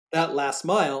That last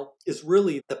mile is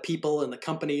really the people and the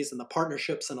companies and the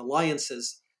partnerships and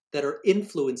alliances that are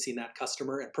influencing that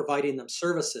customer and providing them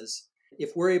services.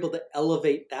 If we're able to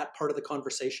elevate that part of the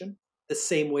conversation the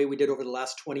same way we did over the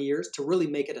last 20 years to really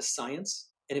make it a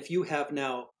science, and if you have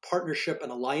now partnership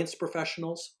and alliance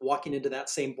professionals walking into that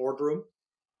same boardroom,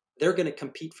 they're going to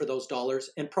compete for those dollars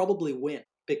and probably win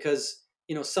because,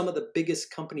 some of the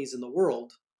biggest companies in the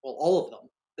world, well, all of them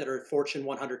that are Fortune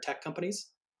 100 tech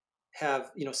companies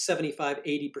have, 75,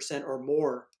 80% or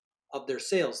more of their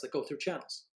sales that go through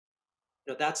channels.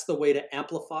 That's the way to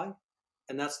amplify,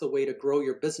 and that's the way to grow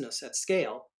your business at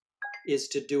scale, is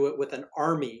to do it with an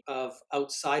army of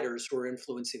outsiders who are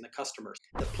influencing the customers,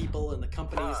 the people and the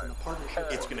companies and the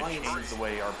partnerships. It's going to change the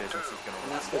way our business is going to run.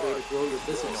 And that's the way to grow your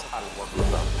business. How to work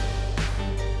with them.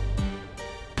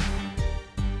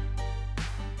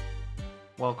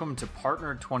 Welcome to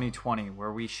Partner 2020,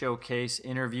 where we showcase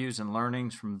interviews and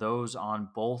learnings from those on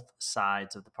both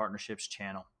sides of the partnerships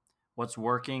channel. What's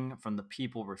working from the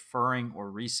people referring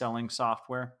or reselling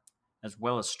software, as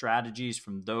well as strategies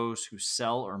from those who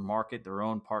sell or market their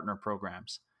own partner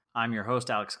programs. I'm your host,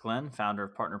 Alex Glenn, founder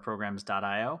of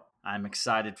partnerprograms.io. I'm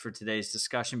excited for today's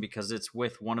discussion because it's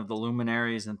with one of the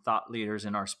luminaries and thought leaders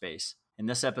in our space. In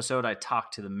this episode, I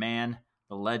talk to the man,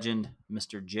 the legend,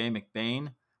 Mr. Jay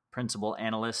McBain, Principal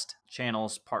Analyst,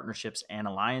 Channels, Partnerships, and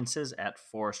Alliances at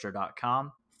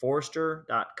Forrester.com.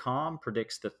 Forrester.com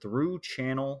predicts the through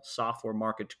channel software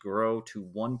market to grow to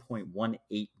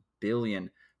 $1.18 billion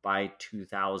by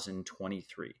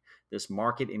 2023. This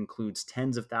market includes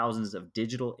tens of thousands of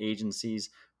digital agencies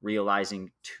realizing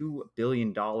 $2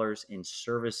 billion in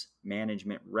service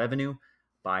management revenue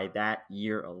by that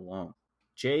year alone.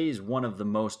 Jay is one of the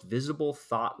most visible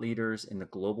thought leaders in the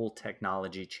global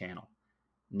technology channel.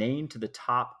 Named to the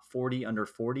top 40 under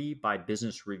 40 by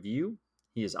Business Review,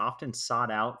 he is often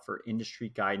sought out for industry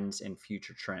guidance and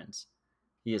future trends.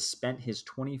 He has spent his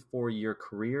 24-year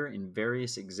career in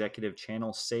various executive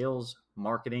channel sales,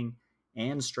 marketing,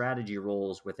 and strategy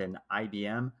roles within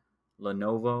IBM,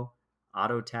 Lenovo,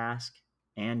 Autotask,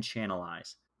 and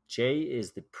Channelize. Jay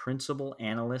is the principal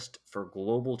analyst for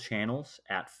global channels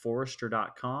at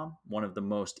Forrester.com, one of the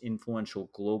most influential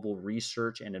global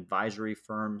research and advisory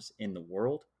firms in the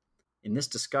world. In this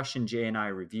discussion, Jay and I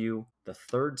review the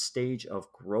third stage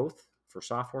of growth for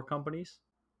software companies,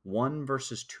 1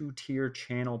 versus 2-tier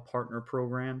channel partner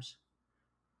programs,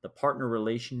 the partner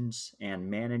relations and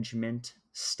management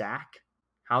stack,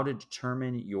 how to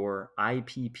determine your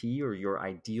IPP or your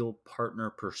ideal partner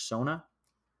persona,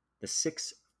 the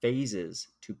 6 phases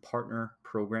to partner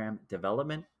program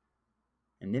development,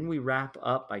 and then we wrap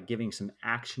up by giving some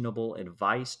actionable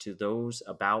advice to those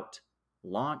about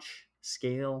launch,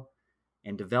 scale,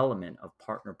 and development of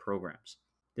partner programs.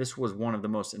 This was one of the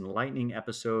most enlightening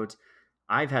episodes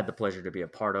I've had the pleasure to be a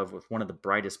part of with one of the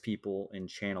brightest people in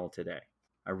channel today.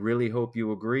 I really hope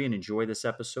you agree and enjoy this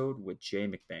episode with Jay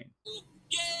McBain.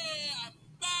 Yeah, I'm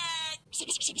back!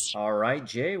 All right,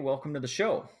 Jay, welcome to the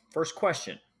show. First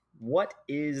question, what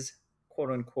is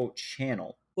quote-unquote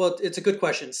channel? Well, it's a good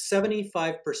question.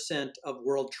 75% of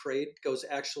world trade goes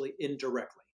actually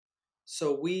indirectly.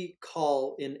 So we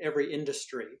call in every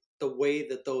industry the way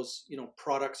that those,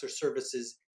 products or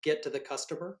services get to the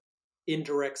customer,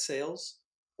 indirect sales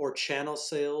or channel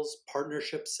sales,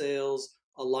 partnership sales,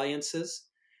 alliances.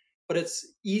 But it's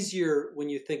easier when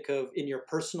you think of in your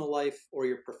personal life or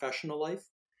your professional life.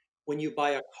 When you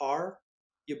buy a car,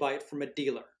 you buy it from a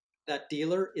dealer. That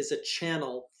dealer is a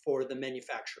channel for the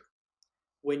manufacturer.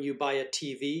 When you buy a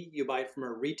TV, you buy it from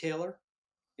a retailer.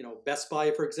 Best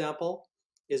Buy, for example,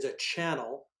 is a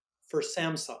channel for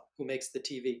Samsung, who makes the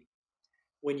TV.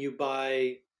 When you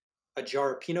buy a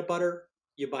jar of peanut butter,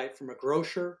 you buy it from a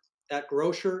grocer. That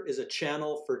grocer is a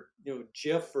channel for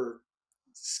Jif or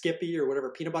Skippy or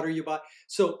whatever peanut butter you buy.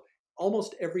 So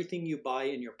almost everything you buy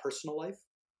in your personal life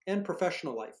and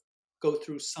professional life go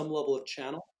through some level of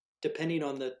channel, depending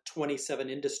on the 27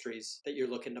 industries that you're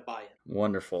looking to buy in.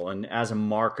 Wonderful. And as a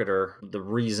marketer, the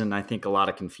reason I think a lot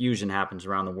of confusion happens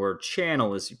around the word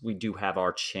channel is we do have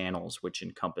our channels, which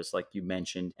encompass, like you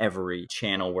mentioned, every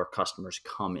channel where customers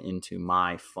come into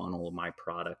my funnel, my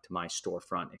product, my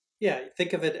storefront. Yeah,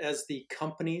 think of it as the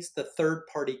companies, the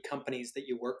third-party companies that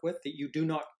you work with that you do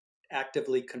not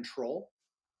actively control.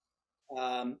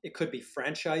 It could be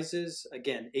franchises,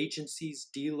 again, agencies,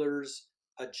 dealers,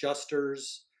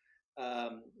 adjusters,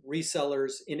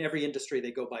 resellers. In every industry,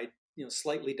 they go by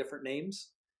slightly different names,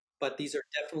 but these are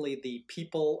definitely the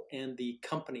people and the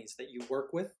companies that you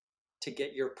work with to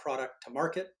get your product to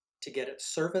market, to get it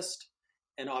serviced,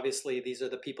 and obviously these are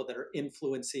the people that are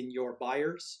influencing your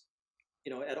buyers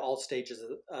at all stages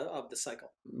of the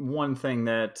cycle. One thing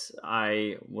that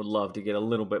I would love to get a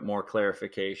little bit more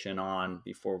clarification on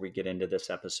before we get into this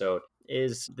episode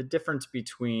is the difference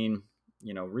between,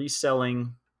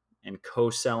 reselling and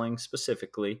co-selling,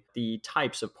 specifically the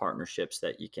types of partnerships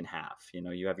that you can have.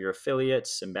 You have your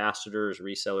affiliates, ambassadors,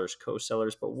 resellers,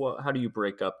 co-sellers, but how do you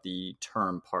break up the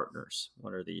term partners?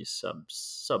 What are these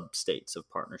sub states of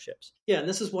partnerships? Yeah, and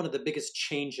this is one of the biggest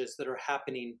changes that are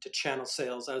happening to channel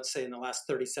sales, I would say, in the last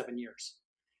 37 years.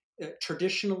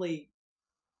 Traditionally,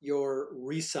 your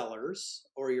resellers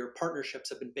or your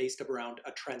partnerships have been based around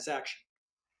a transaction.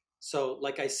 So,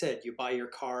 like I said, you buy your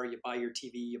car, you buy your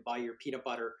TV, you buy your peanut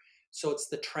butter. So it's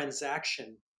the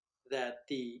transaction that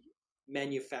the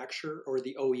manufacturer or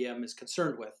the OEM is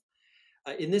concerned with.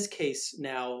 In this case,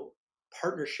 now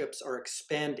partnerships are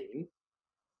expanding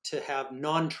to have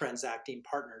non-transacting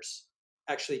partners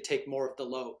actually take more of the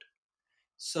load.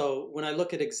 So when I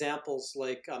look at examples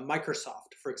like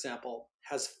Microsoft, for example,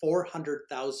 has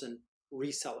 400,000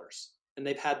 resellers, and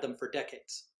they've had them for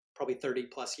decades, probably 30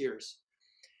 plus years.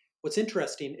 What's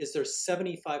interesting is there's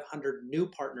 7,500 new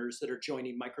partners that are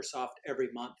joining Microsoft every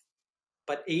month,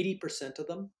 but 80% of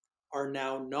them are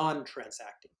now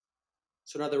non-transacting.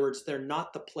 So in other words, they're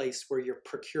not the place where you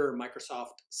procure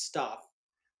Microsoft stuff.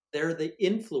 They're the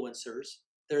influencers,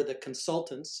 they're the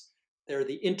consultants, they're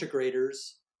the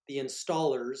integrators, the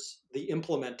installers, the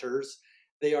implementers.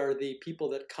 They are the people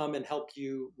that come and help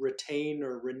you retain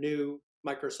or renew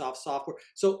Microsoft software.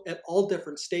 So at all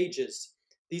different stages,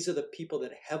 these are the people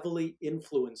that heavily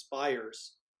influence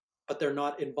buyers, but they're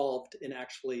not involved in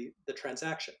actually the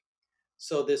transaction.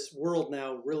 So this world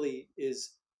now really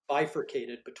is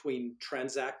bifurcated between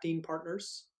transacting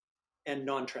partners and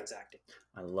non-transacting.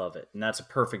 I love it. And that's a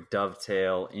perfect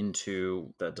dovetail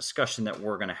into the discussion that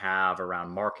we're going to have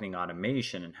around marketing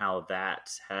automation and how that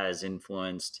has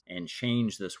influenced and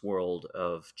changed this world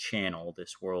of channel,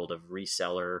 this world of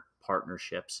reseller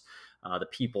partnerships. The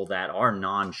people that are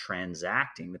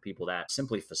non-transacting, the people that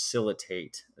simply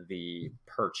facilitate the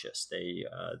purchase. They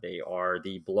are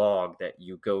the blog that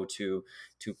you go to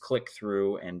click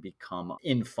through and become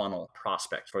in-funnel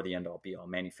prospect for the end-all be-all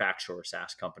manufacturer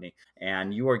SaaS company.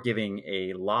 And you are giving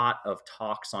a lot of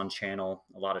talks on channel,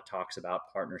 a lot of talks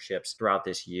about partnerships throughout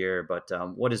this year. But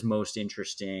what is most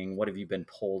interesting? What have you been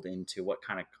pulled into? What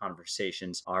kind of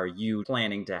conversations are you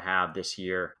planning to have this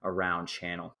year around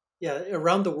channel? Yeah,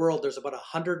 around the world, there's about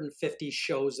 150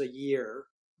 shows a year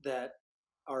that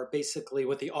are basically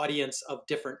with the audience of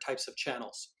different types of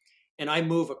channels. And I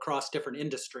move across different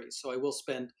industries. So I will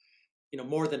spend,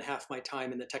 more than half my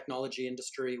time in the technology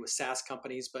industry with SaaS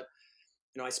companies. But,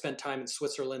 I spent time in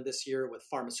Switzerland this year with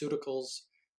pharmaceuticals.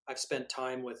 I've spent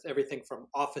time with everything from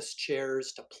office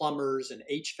chairs to plumbers and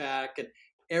HVAC and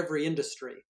every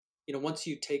industry. Once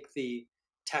you take the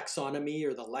taxonomy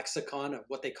or the lexicon of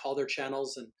what they call their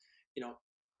channels and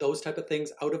those type of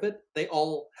things out of it, they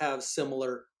all have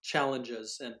similar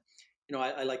challenges. And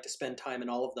I like to spend time in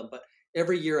all of them, but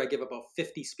every year I give about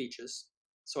 50 speeches,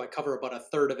 so I cover about a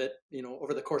third of it.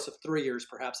 Over the course of 3 years,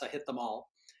 perhaps I hit them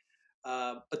all.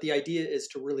 But the idea is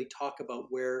to really talk about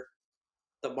where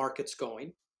the market's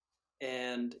going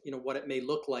and what it may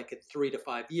look like in 3 to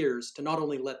 5 years, to not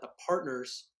only let the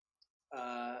partners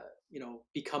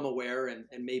become aware and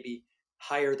maybe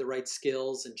hire the right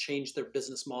skills and change their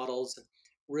business models and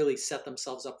really set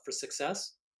themselves up for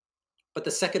success. But the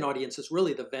second audience is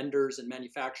really the vendors and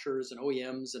manufacturers and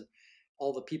OEMs and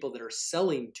all the people that are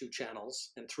selling to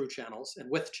channels and through channels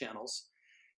and with channels,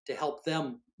 to help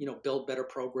them, build better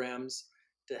programs,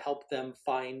 to help them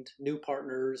find new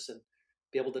partners and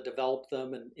be able to develop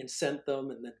them and incent them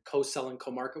and then co-sell and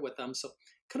co-market with them. So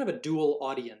kind of a dual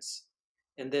audience.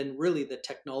 And then really the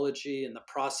technology and the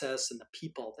process and the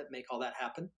people that make all that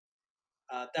happen.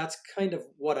 That's kind of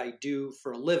what I do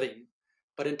for a living.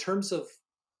 But in terms of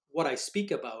what I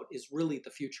speak about is really the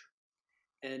future.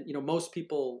 And, most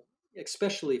people,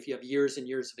 especially if you have years and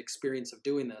years of experience of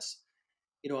doing this,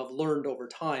 I've learned over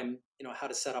time, how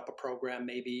to set up a program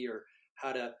maybe, or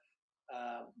how to,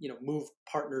 move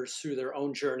partners through their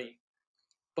own journey.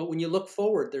 But when you look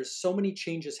forward, there's so many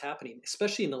changes happening,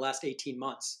 especially in the last 18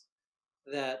 months,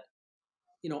 that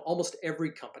almost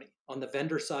every company on the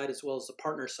vendor side as well as the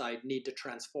partner side need to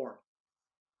transform.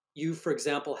 You, for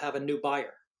example, have a new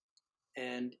buyer.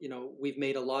 And, we've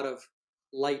made a lot of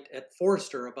light at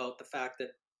Forrester about the fact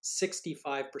that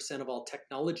 65% of all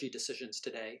technology decisions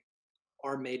today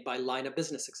are made by line of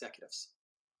business executives.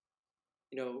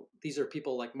 These are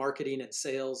people like marketing and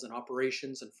sales and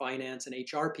operations and finance and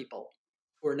HR people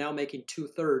who are now making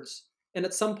 2/3. And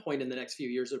at some point in the next few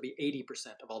years, it'll be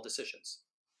 80% of all decisions.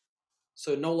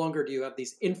 So no longer do you have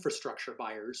these infrastructure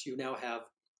buyers. You now have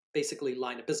basically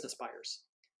line of business buyers.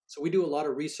 So we do a lot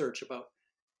of research about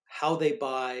how they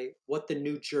buy, what the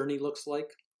new journey looks like,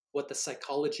 what the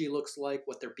psychology looks like,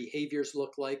 what their behaviors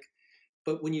look like.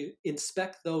 But when you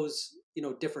inspect those,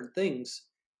 different things,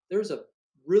 there's a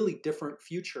really different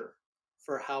future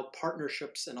for how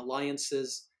partnerships and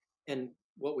alliances and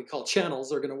what we call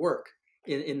channels are going to work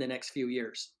in the next few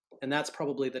years. And that's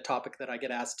probably the topic that I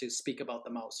get asked to speak about the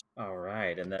most. All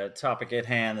right. And the topic at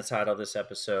hand, the title of this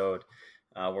episode,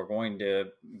 we're going to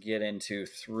get into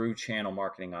through channel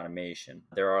marketing automation.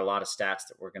 There are a lot of stats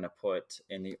that we're going to put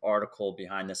in the article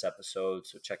behind this episode.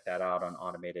 So check that out on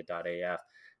automated.af.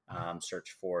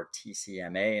 Search for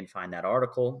TCMA and find that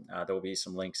article. There will be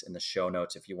some links in the show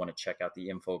notes if you want to check out the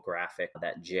infographic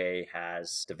that Jay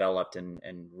has developed and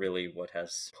really what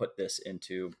has put this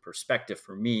into perspective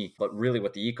for me, but really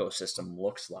what the ecosystem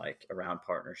looks like around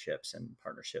partnerships and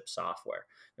partnership software.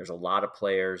 There's a lot of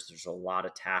players. There's a lot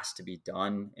of tasks to be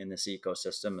done in this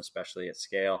ecosystem, especially at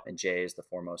scale. And Jay is the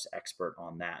foremost expert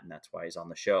on that. And that's why he's on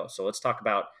the show. So let's talk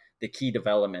about the key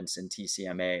developments in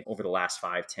TCMA over the last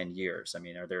 5-10 years. I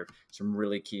mean, are there some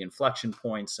really key inflection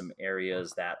points, some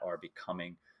areas that are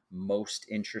becoming most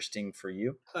interesting for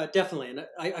you? Definitely. And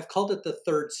I've called it the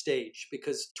third stage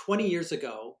because 20 years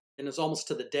ago, and it was almost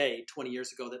to the day 20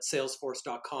 years ago that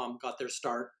Salesforce.com got their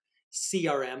start,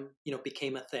 CRM,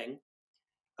 became a thing.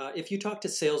 If you talk to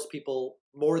salespeople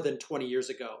more than 20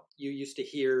 years ago, you used to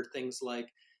hear things like,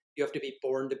 you have to be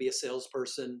born to be a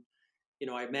salesperson.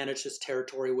 I manage this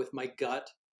territory with my gut.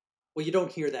 Well, you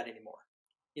don't hear that anymore.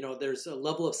 There's a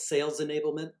level of sales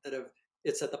enablement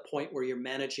it's at the point where you're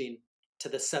managing to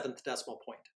the 7th decimal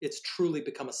point. It's truly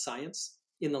become a science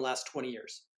in the last 20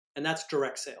 years, and that's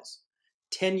direct sales.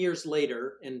 10 years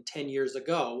later and 10 years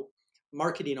ago,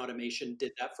 marketing automation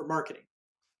did that for marketing,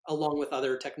 along with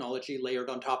other technology layered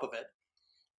on top of it.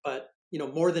 But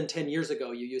more than 10 years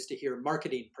ago, you used to hear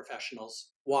marketing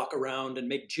professionals walk around and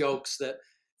make jokes that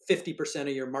 50% of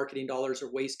your marketing dollars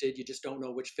are wasted. You just don't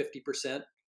know which 50%,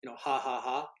 ha, ha,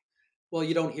 ha. Well,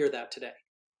 you don't hear that today.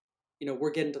 We're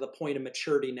getting to the point of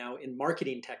maturity now in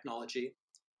marketing technology.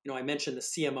 I mentioned the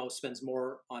CMO spends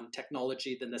more on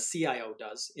technology than the CIO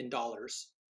does in dollars.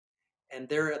 And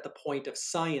they're at the point of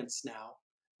science now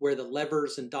where the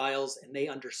levers and dials, and they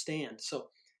understand. So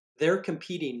they're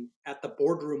competing at the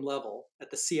boardroom level,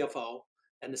 at the CFO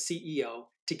and the CEO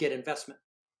to get investment.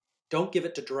 Don't give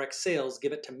it to direct sales,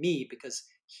 give it to me because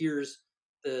here's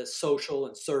the social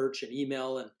and search and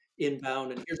email and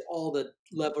inbound, and here's all the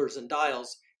levers and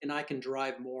dials, and I can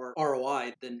drive more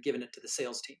ROI than giving it to the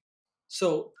sales team.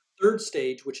 So third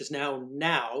stage, which is now,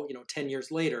 10 years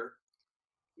later,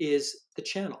 is the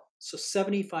channel. So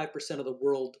 75% of the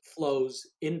world flows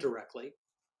indirectly.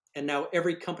 And now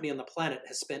every company on the planet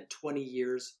has spent 20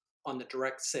 years on the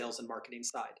direct sales and marketing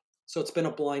side. So it's been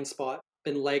a blind spot,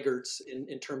 been laggards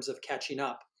in terms of catching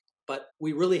up, but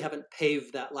we really haven't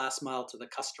paved that last mile to the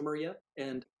customer yet.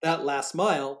 And that last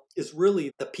mile is really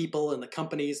the people and the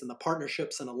companies and the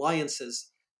partnerships and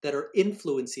alliances that are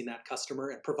influencing that customer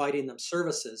and providing them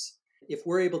services. If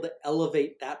we're able to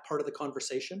elevate that part of the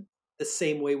conversation the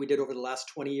same way we did over the last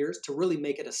 20 years to really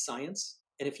make it a science.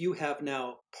 And if you have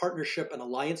now partnership and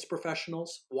alliance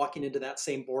professionals walking into that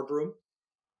same boardroom,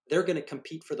 they're going to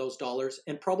compete for those dollars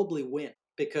and probably win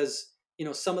because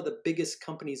some of the biggest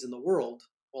companies in the world,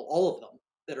 well, all of them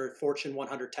that are Fortune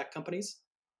 100 tech companies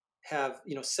have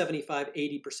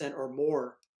 75-80% or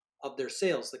more of their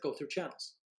sales that go through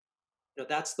channels.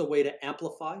 That's the way to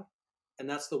amplify, and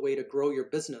that's the way to grow your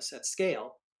business at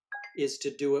scale, is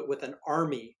to do it with an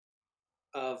army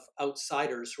of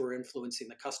outsiders who are influencing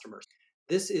the customers.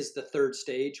 This is the third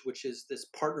stage, which is this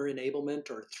partner enablement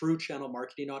or through channel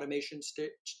marketing automation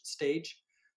stage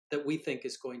that we think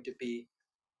is going to be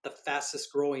the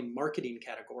fastest growing marketing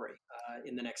category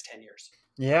in the next 10 years.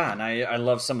 Yeah, and I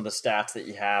love some of the stats that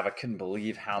you have. I couldn't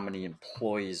believe how many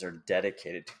employees are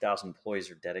dedicated. 2,000 employees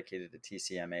are dedicated to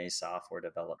TCMA software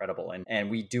development. Incredible. And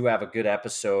we do have a good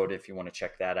episode, if you want to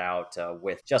check that out,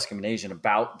 with Jessica Manasian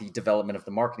about the development of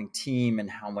the marketing team and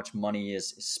how much money is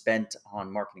spent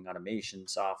on marketing automation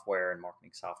software and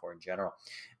marketing software in general,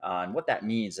 and what that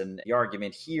means. And the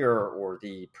argument here, or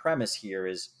the premise here,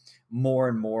 is more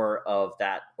and more of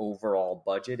that overall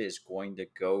budget is going to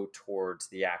go towards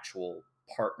the actual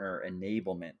partner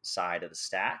enablement side of the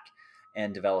stack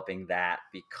and developing that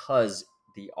because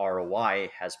the ROI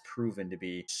has proven to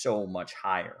be so much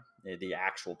higher. the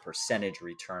actual percentage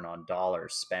return on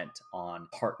dollars spent on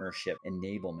partnership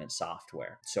enablement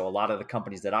software. So a lot of the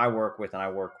companies that I work with, and I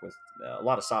work with a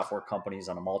lot of software companies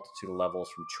on a multitude of levels,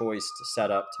 from choice to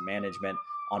setup to management,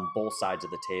 on both sides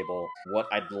of the table. What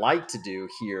I'd like to do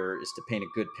here is to paint a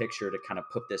good picture to kind of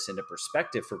put this into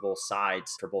perspective for both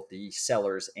sides, for both the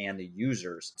sellers and the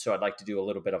users. So I'd like to do a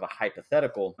little bit of a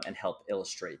hypothetical and help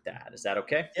illustrate that. Is that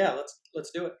okay? Yeah,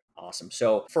 let's do it. Awesome.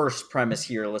 So first premise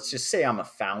here, let's just say I'm a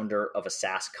founder of a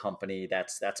SaaS company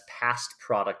that's past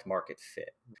product market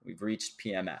fit. We've reached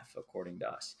PMF according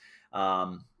to us.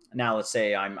 Now let's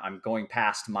say I'm going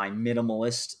past my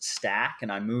minimalist stack and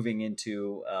I'm moving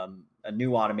into a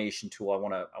new automation tool. I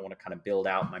want to kind of build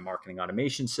out my marketing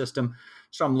automation system.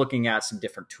 So I'm looking at some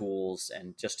different tools,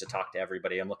 and just to talk to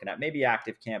everybody, I'm looking at maybe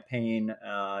ActiveCampaign,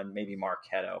 maybe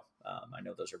Marketo. I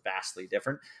know those are vastly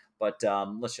different, but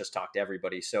let's just talk to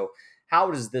everybody. So how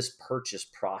does this purchase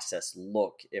process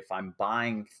look if I'm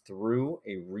buying through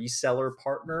a reseller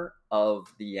partner of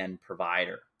the end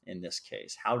provider in this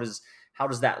case? How does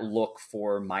that look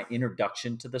for my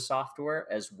introduction to the software,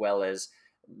 as well as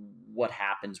what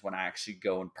happens when I actually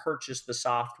go and purchase the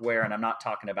software? And I'm not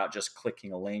talking about just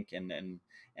clicking a link and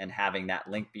having that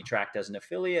link be tracked as an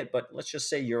affiliate, but let's just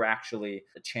say you're actually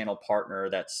a channel partner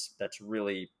that's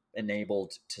really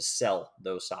enabled to sell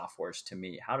those softwares to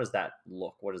me. How does that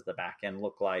look? What does the back end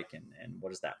look like? And what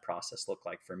does that process look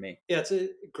like for me? Yeah, it's a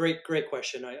great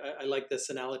question. I like this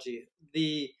analogy.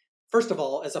 First of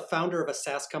all, as a founder of a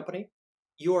SaaS company,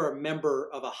 you are a member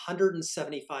of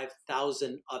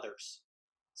 175,000 others.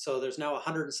 So there's now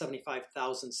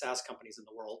 175,000 SaaS companies in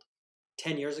the world.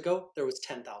 10 years ago, there was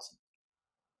 10,000.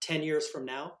 10 years from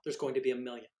now, there's going to be 1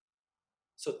 million.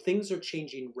 So things are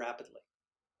changing rapidly.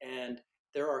 And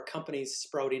there are companies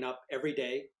sprouting up every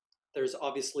day. There's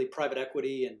obviously private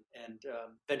equity and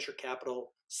venture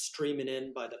capital streaming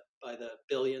in by the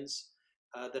billions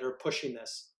that are pushing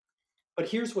this. But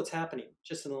here's what's happening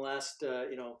just in the last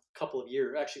couple of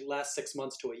years, actually last 6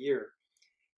 months to a year,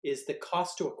 is the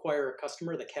cost to acquire a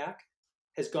customer, the CAC,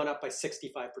 has gone up by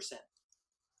 65%.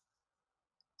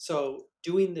 So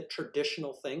doing the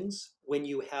traditional things when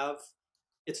you have,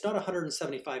 it's not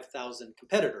 175,000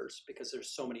 competitors because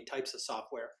there's so many types of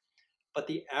software, but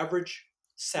the average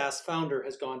SaaS founder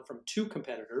has gone from 2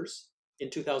 competitors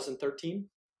in 2013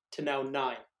 to now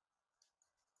 9.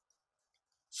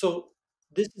 So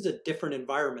this is a different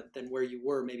environment than where you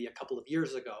were maybe a couple of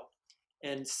years ago.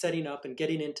 And setting up and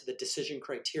getting into the decision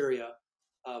criteria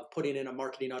of putting in a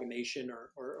marketing automation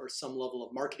or some level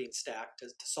of marketing stack to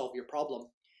solve your problem,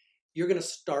 you're going to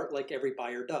start like every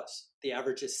buyer does. The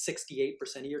average is 68%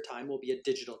 of your time will be a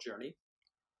digital journey.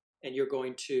 And you're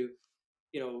going to,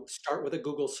 start with a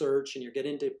Google search, and you're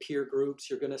getting into peer groups.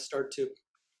 You're going to start to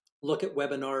look at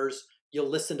webinars. You'll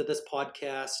listen to this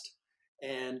podcast,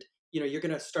 and you're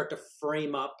going to start to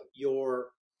frame up your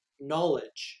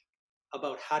knowledge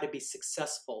about how to be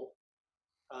successful,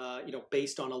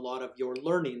 based on a lot of your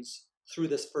learnings through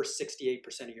this first 68%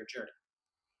 of your journey.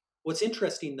 What's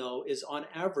interesting, though, is on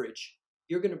average,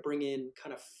 you're going to bring in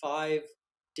kind of 5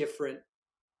 different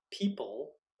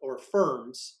people or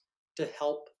firms to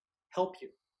help you.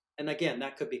 And again,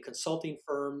 that could be consulting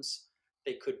firms,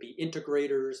 they could be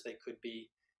integrators, they could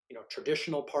be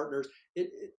traditional partners,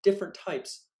 different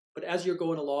types. But as you're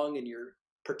going along and you're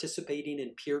participating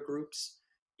in peer groups,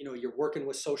 you're working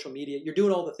with social media, you're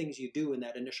doing all the things you do in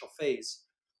that initial phase,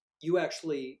 you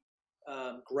actually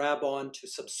grab on to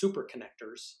some super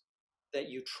connectors that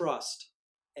you trust.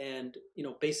 And,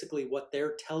 basically what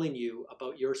they're telling you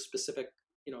about your specific,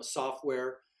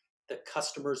 software, the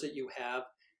customers that you have,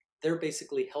 they're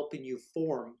basically helping you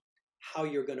form how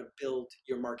you're going to build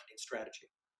your marketing strategy.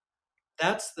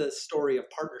 That's the story of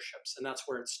partnerships. And that's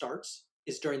where it starts,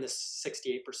 is during this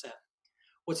 68%.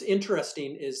 What's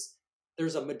interesting is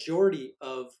there's a majority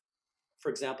of, for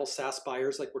example, SaaS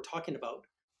buyers like we're talking about,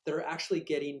 that are actually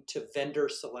getting to vendor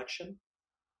selection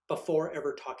before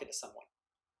ever talking to someone.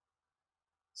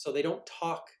 So they don't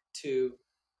talk to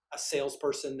a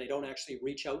salesperson. They don't actually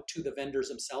reach out to the vendors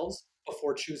themselves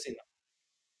before choosing them.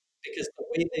 Because the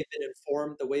way they've been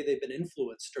informed, the way they've been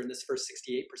influenced during this first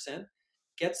 68%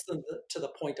 gets them to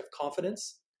the point of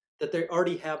confidence that they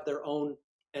already have their own,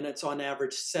 and it's on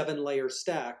average 7-layer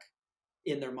stack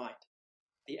in their mind.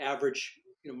 The average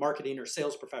marketing or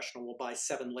sales professional will buy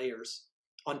 7 layers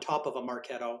on top of a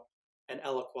Marketo, an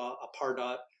Eloqua, a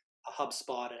Pardot, a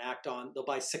HubSpot, an Acton. They'll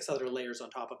buy 6 other layers on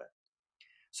top of it.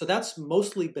 So that's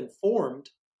mostly been formed,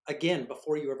 again,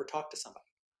 before you ever talk to somebody.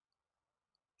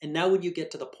 And now when you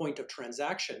get to the point of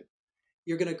transaction,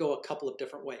 you're going to go a couple of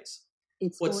different ways.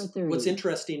 It's What's 4:30.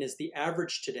 interesting is the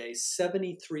average today,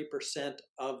 73%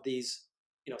 of these,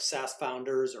 SaaS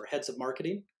founders or heads of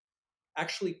marketing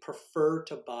actually prefer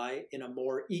to buy in a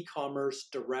more e-commerce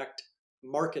direct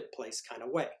marketplace kind of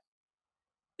way.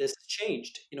 This has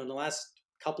changed, in the last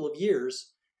couple of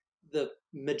years. The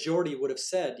majority would have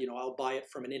said, I'll buy it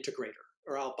from an integrator,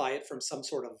 or I'll buy it from some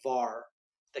sort of VAR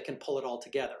that can pull it all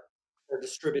together, or a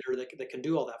distributor that can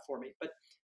do all that for me. But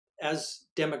as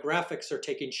demographics are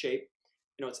taking shape,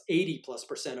 it's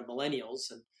 80+% of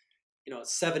millennials, and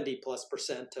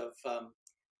 70+%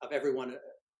 of everyone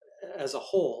as a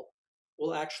whole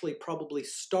will actually probably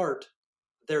start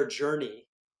their journey,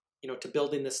 to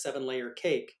building this 7-layer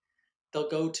cake. They'll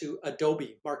go to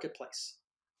Adobe Marketplace.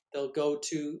 They'll go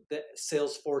to the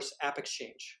Salesforce App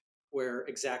Exchange, where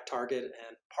ExactTarget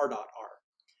and Pardot are.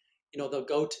 They'll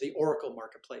go to the Oracle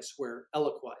Marketplace, where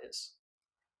Eloqua is.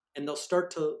 And they'll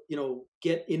start to,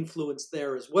 get influence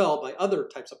there as well by other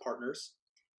types of partners.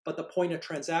 But the point of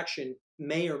transaction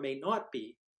may or may not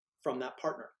be from that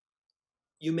partner.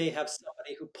 You may have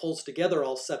somebody who pulls together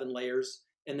all 7 layers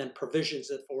and then provisions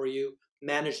it for you,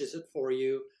 manages it for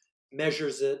you,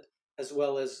 measures it, as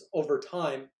well as over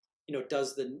time,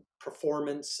 does the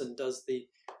performance and does the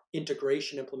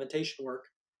integration implementation work.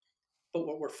 But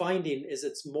what we're finding is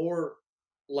it's more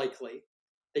likely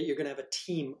that you're going to have a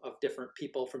team of different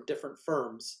people from different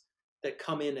firms that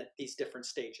come in at these different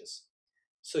stages.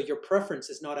 So your preference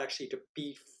is not actually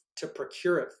to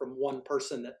procure it from one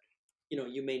person that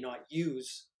you may not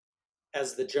use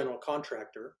as the general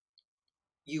contractor.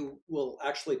 You will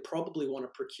actually probably want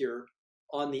to procure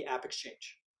on the App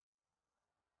Exchange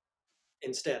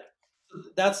instead.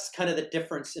 That's kind of the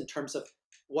difference in terms of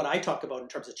what I talk about in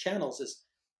terms of channels. Is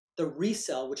the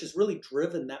resell, which has really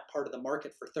driven that part of the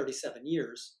market for 37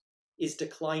 years, is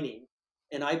declining.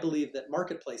 And I believe that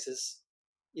marketplaces,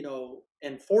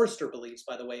 and Forrester believes,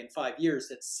 by the way, in 5 years,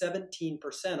 that 17%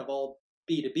 of all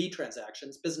B2B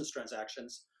transactions, business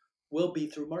transactions, will be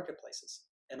through marketplaces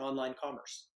and online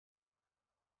commerce.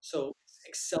 So it's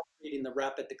accelerating the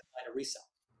rapid decline of resell.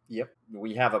 Yep.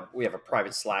 We have a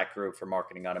private Slack group for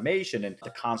marketing automation, and the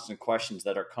constant questions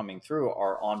that are coming through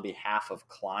are on behalf of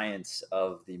clients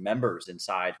of the members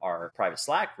inside our private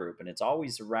Slack group. And it's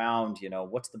always around,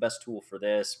 what's the best tool for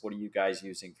this? What are you guys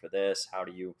using for this? How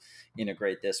do you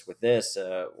integrate this with this?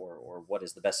 Or what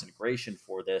is the best integration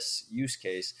for this use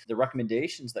case? The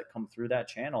recommendations that come through that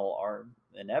channel are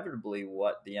inevitably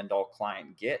what the end all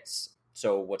client gets.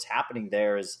 So what's happening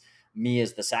there is, me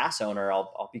as the SaaS owner,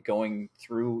 I'll be going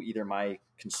through either my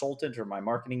consultant or my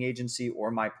marketing agency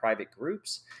or my private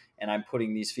groups, and I'm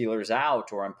putting these feelers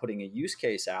out, or I'm putting a use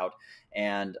case out,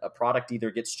 and a product either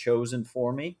gets chosen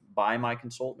for me by my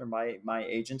consultant or my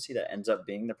agency that ends up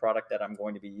being the product that I'm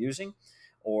going to be using,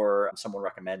 or someone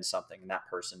recommends something, and that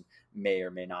person may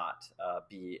or may not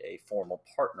be a formal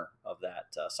partner of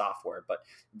that software. But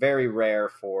very rare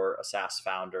for a SaaS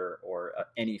founder or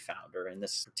any founder, in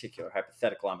this particular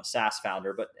hypothetical, I'm a SaaS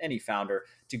founder, but any founder,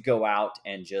 to go out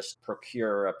and just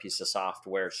procure a piece of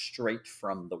software straight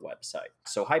from the website.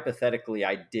 So hypothetically,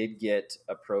 I did get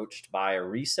approached by a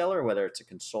reseller, whether it's a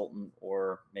consultant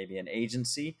or maybe an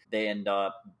agency. They end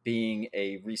up being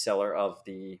a reseller of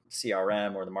the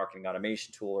CRM or the marketing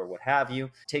automation tool or what have you.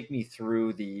 Take me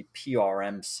through the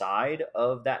PRM side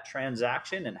of that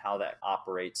transaction and how that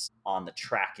operates on the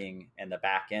tracking and the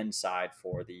back end side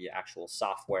for the actual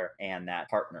software and that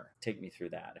partner. Take me through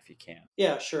that if you can.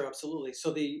 Yeah, sure, absolutely.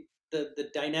 So the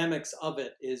dynamics of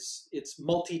it is it's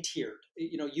multi-tiered.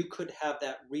 You could have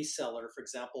that reseller, for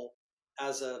example,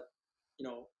 as a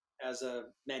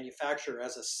manufacturer,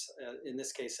 in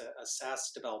this case a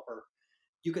SaaS developer.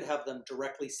 You could have them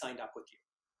directly signed up with you,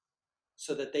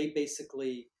 so that they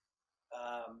basically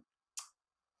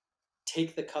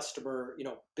take the customer,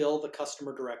 bill the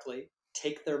customer directly,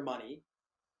 take their money,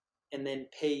 and then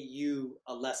pay you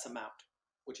a less amount,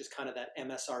 which is kind of that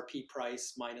MSRP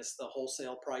price minus the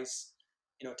wholesale price,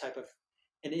 type of.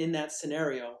 And in that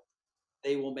scenario,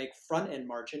 they will make front end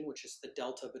margin, which is the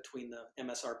delta between the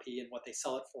MSRP and what they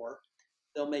sell it for.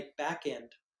 They'll make back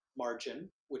end margin,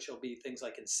 which will be things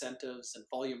like incentives and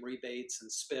volume rebates and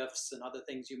spiffs and other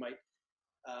things you might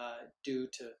do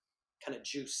to kind of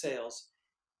juice sales.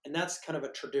 And that's kind of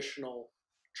a traditional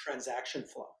transaction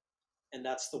flow. And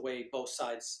that's the way both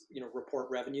sides, report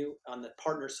revenue. On the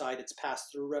partner side, it's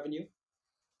pass-through revenue,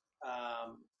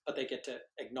 but they get to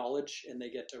acknowledge and they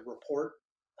get to report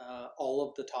all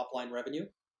of the top-line revenue.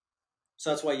 So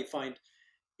that's why you find,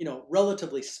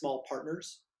 relatively small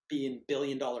partners being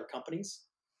billion-dollar companies,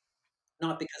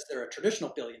 not because they're a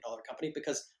traditional billion-dollar company,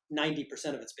 because 90%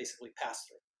 of it's basically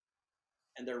pass-through.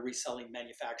 and they're reselling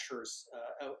manufacturers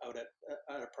out at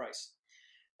a price.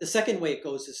 The second way it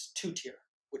goes is two-tier,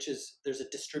 which is there's a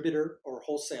distributor or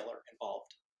wholesaler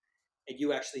involved, and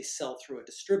you actually sell through a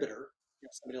distributor,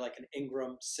 somebody like an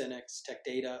Ingram, Synnex, Tech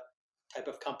Data type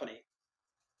of company,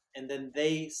 and then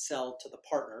they sell to the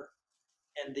partner,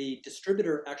 and the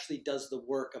distributor actually does the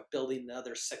work of building the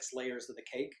other 6 layers of the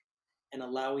cake and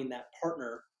allowing that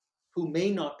partner who may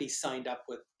not be signed up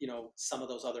with some of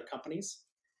those other companies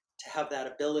to have that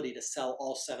ability to sell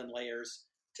all 7 layers,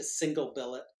 to single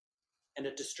bill it, and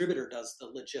a distributor does the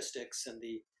logistics and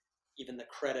even the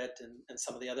credit and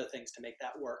some of the other things to make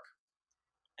that work.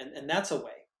 And that's a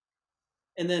way.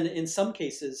 And then in some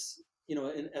cases,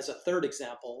 as a third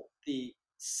example, the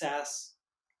SaaS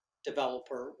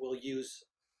developer will use,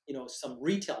 some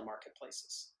retail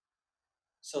marketplaces.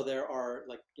 So there are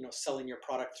selling your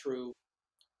product through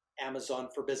Amazon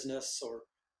for Business or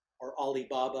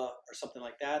Alibaba or something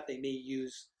like that. They may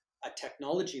use a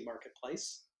technology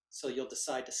marketplace. So you'll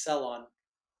decide to sell on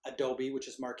Adobe, which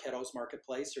is Marketo's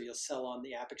marketplace, or you'll sell on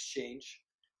the App Exchange,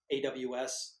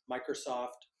 AWS,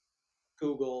 Microsoft,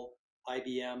 Google,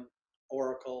 IBM,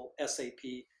 Oracle, SAP.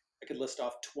 I could list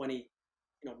off 20,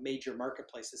 major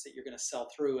marketplaces that you're going to sell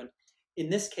through. And in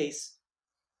this case,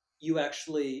 you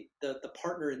actually, the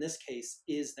partner in this case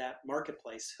is that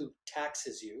marketplace who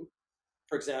taxes you.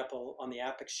 For example, on the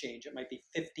App Exchange, it might be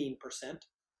 15%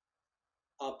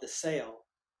 of the sale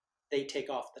they take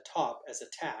off the top as a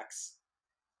tax.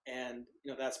 And,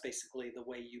 that's basically the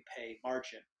way you pay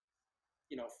margin,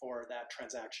 for that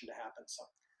transaction to happen. So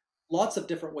lots of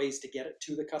different ways to get it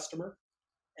to the customer.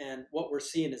 And what we're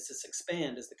seeing is this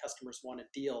expand as the customers want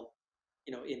to deal,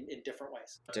 in different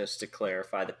ways. Just to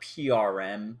clarify, the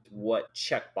PRM, what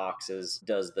checkboxes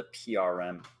does the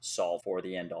PRM solve for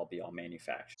the end-all be-all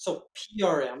manufacturer? So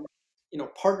PRM,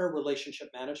 partner relationship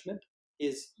management,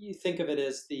 is, you think of it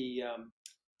as the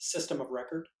system of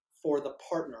record for the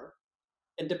partner.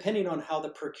 And depending on how the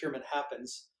procurement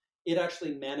happens, it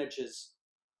actually manages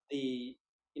the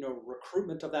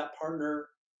recruitment of that partner,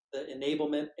 the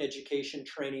enablement, education,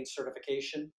 training,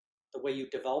 certification, the way you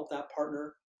develop that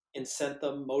partner, incent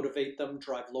them, motivate them,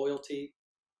 drive loyalty,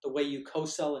 the way you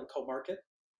co-sell and co-market.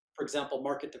 For example,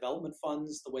 market development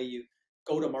funds, the way you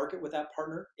go to market with that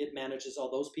partner, it manages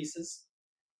all those pieces.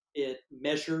 It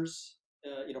measures,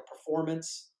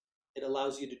 performance. It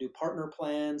allows you to do partner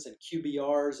plans and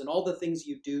QBRs, and all the things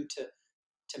you do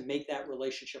to make that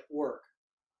relationship work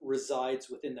resides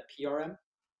within the PRM.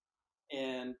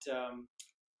 And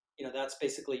that's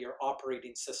basically your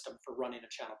operating system for running a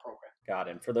channel program. Got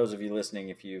it. And for those of you listening,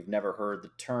 if you've never heard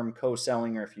the term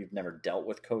co-selling, or if you've never dealt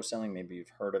with co-selling, maybe you've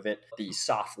heard of it. The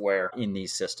software in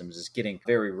these systems is getting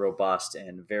very robust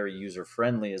and very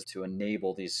user-friendly as to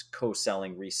enable these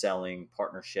co-selling, reselling,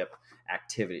 partnership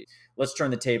activity. Let's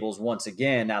turn the tables once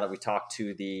again now that we talked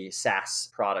to the SaaS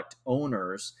product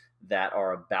owners that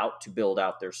are about to build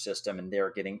out their system and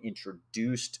they're getting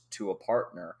introduced to a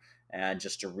partner. And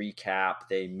just to recap,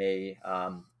 they may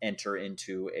enter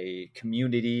into a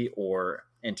community or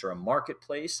enter a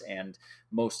marketplace, and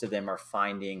most of them are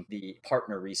finding the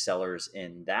partner resellers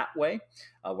in that way,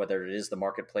 whether it is the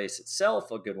marketplace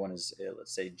itself. A good one is,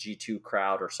 let's say, G2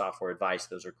 Crowd or Software Advice.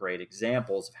 Those are great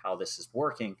examples of how this is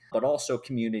working, but also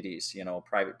communities,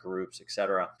 private groups,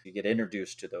 etc. You get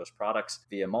introduced to those products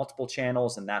via multiple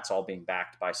channels, and that's all being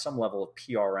backed by some level of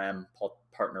PRM,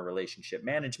 partner relationship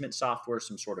management software,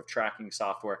 some sort of tracking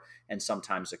software, and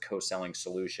sometimes a co-selling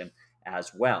solution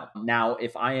as well. Now,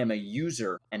 if I am a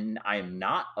user and I am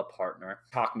not a partner,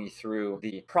 talk me through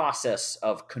the process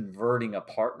of converting a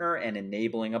partner and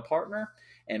enabling a partner,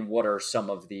 and what are some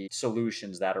of the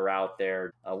solutions that are out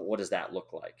there? What does that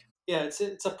look like? Yeah,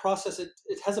 it's a process. It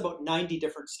has about 90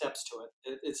 different steps to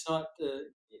it. It's not.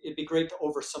 It'd be great to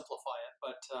oversimplify it,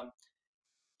 but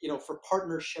for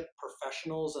partnership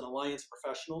professionals and alliance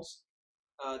professionals,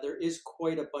 there is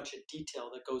quite a bunch of detail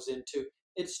that goes into.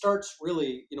 It starts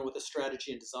really, with the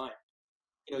strategy and design.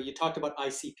 You talked about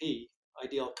ICP,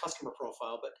 ideal customer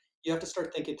profile, but you have to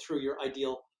start thinking through your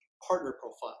ideal partner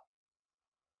profile.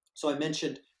 So I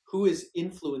mentioned who is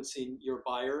influencing your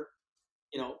buyer,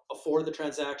 before the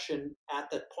transaction, at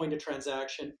the point of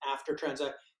transaction, after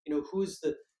transaction.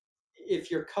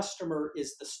 If your customer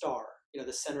is the star,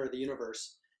 the center of the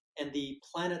universe, and the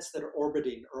planets that are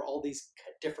orbiting are all these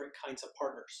different kinds of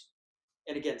partners.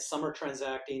 And again, some are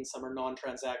transacting, some are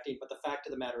non-transacting, but the fact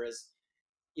of the matter is,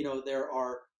 there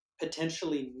are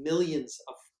potentially millions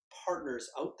of partners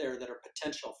out there that are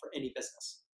potential for any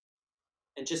business.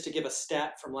 And just to give a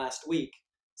stat from last week,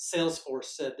 Salesforce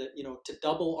said that, to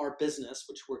double our business,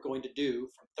 which we're going to do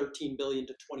from 13 billion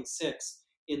to 26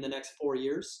 in the next 4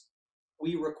 years,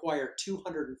 we require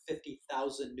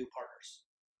 250,000 new partners.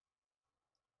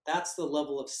 That's the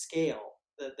level of scale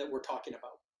that we're talking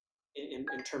about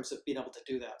in terms of being able to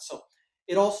do that. So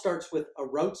it all starts with a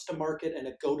routes to market and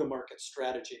a go-to-market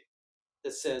strategy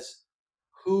that says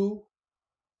who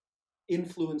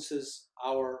influences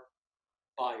our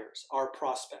buyers, our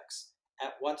prospects,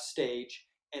 at what stage,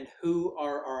 and who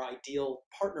are our ideal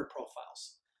partner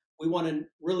profiles. We want to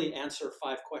really answer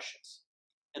 5 questions,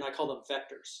 and I call them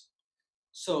vectors.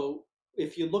 So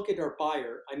if you look at our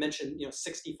buyer, I mentioned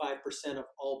 65% of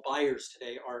all buyers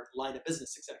today are line of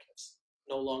business executives,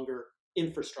 no longer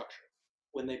infrastructure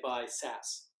when they buy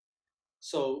SaaS.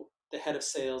 So the head of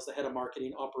sales, the head of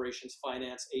marketing, operations,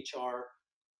 finance, HR,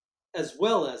 as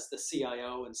well as the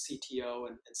CIO and CTO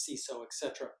and CISO,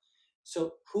 etc.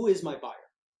 So who is my buyer?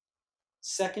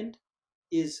 Second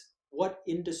is what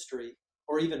industry,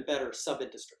 or even better,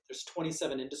 sub-industry. There's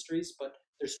 27 industries, but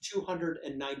there's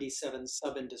 297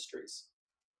 sub-industries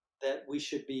that we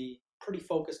should be pretty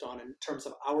focused on in terms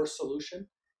of our solution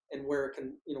and where it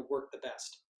can work the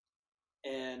best.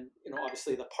 And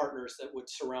obviously the partners that would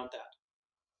surround that.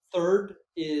 Third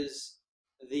is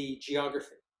the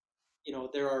geography.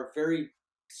 There are very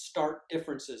stark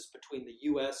differences between the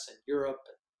US and Europe,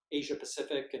 and Asia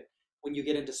Pacific, and when you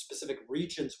get into specific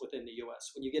regions within the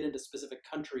US, when you get into specific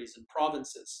countries and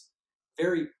provinces,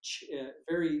 very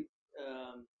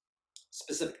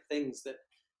specific things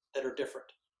that are different.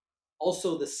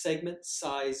 Also, the segment,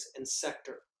 size, and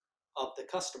sector of the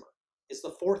customer is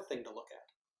the fourth thing to look at.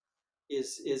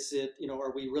 Is it,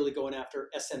 are we really going after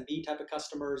SMB type of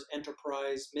customers,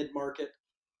 enterprise, mid-market,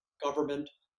 government?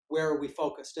 Where are we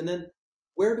focused? And then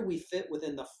where do we fit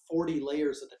within the 40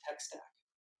 layers of the tech stack?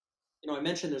 I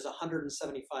mentioned there's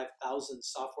 175,000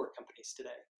 software companies today,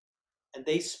 and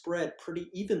they spread pretty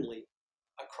evenly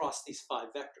across these 5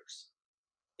 vectors.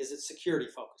 Is it security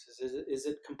focused? Is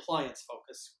it compliance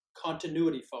focused?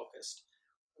 Continuity focused?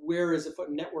 Where is it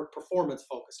network performance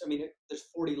focused? I mean, there's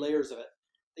 40 layers of it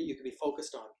that you can be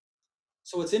focused on.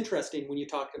 So it's interesting when you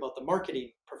talk about the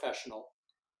marketing professional,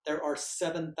 there are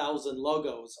 7,000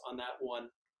 logos on that one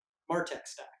MarTech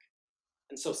stack.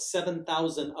 And so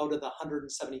 7,000 out of the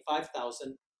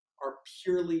 175,000 are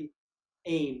purely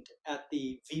aimed at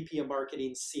the VP of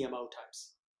marketing CMO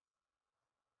types.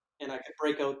 And I could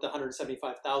break out the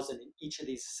 175,000 in each of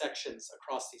these sections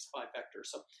across these 5 vectors.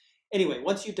 So anyway,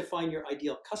 once you define your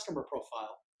ideal customer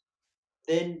profile,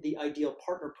 then the ideal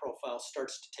partner profile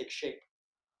starts to take shape.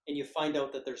 And you find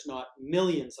out that there's not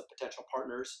millions of potential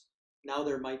partners. Now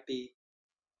there might be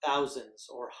thousands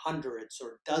or hundreds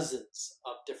or dozens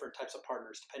of different types of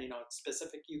partners, depending on how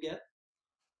specific you get.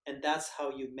 And that's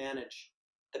how you manage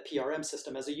the PRM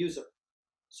system as a user.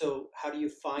 So how do you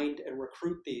find and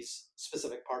recruit these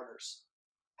specific partners?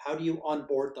 How do you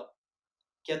onboard them?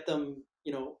 Get them,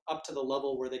 up to the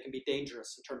level where they can be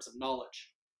dangerous in terms of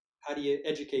knowledge? How do you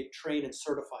educate, train, and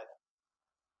certify them?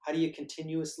 How do you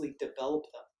continuously develop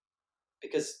them?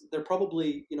 Because they're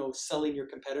probably, selling your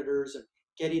competitors, and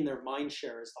getting their mind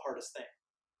share is the hardest thing.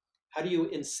 How do you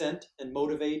incent and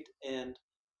motivate and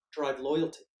drive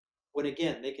loyalty? When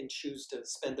again, they can choose to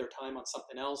spend their time on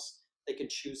something else. They can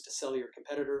choose to sell your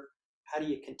competitor. How do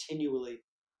you continually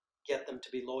get them to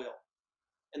be loyal?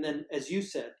 And then, as you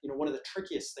said, one of the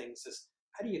trickiest things is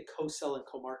how do you co-sell and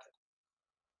co-market?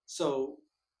 So,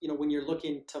 when you're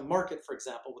looking to market, for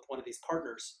example, with one of these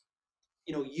partners,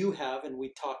 you have, and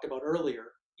we talked about earlier,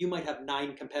 you might have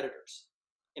 9 competitors.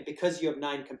 And because you have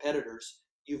 9 competitors,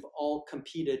 you've all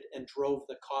competed and drove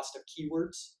the cost of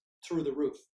keywords through the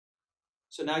roof.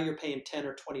 So now you're paying $10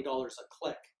 or $20 a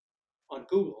click on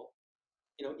Google,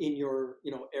 in your,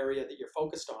 area that you're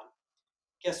focused on.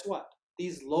 Guess what?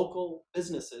 These local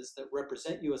businesses that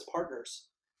represent you as partners,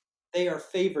 they are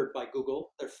favored by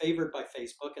Google, they're favored by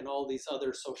Facebook and all these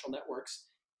other social networks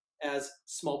as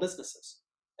small businesses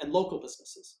and local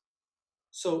businesses.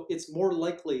 So it's more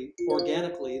likely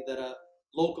organically that a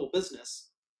local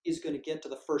business is going to get to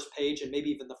the first page and maybe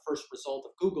even the first result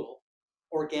of Google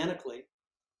organically.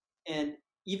 And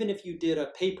even if you did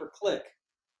a pay-per-click,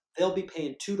 they'll be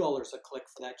paying $2 a click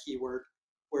for that keyword,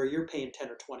 where you're paying 10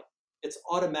 or 20. It's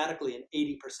automatically an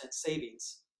 80%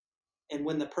 savings. And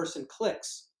when the person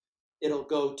clicks, it'll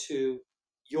go to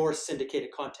your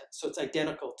syndicated content. So it's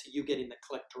identical to you getting the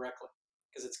click directly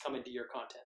because it's coming to your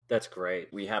content. That's great.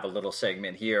 We have a little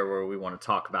segment here where we want to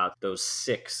talk about those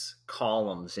 6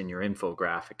 columns in your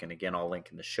infographic. And again, I'll link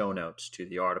in the show notes to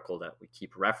the article that we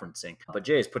keep referencing. But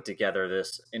Jay has put together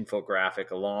this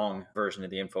infographic, a long version of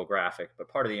the infographic, but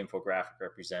part of the infographic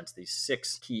represents these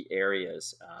 6 key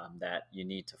areas that you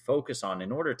need to focus on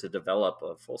in order to develop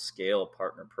a full-scale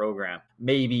partner program.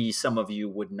 Maybe some of you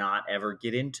would not ever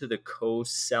get into the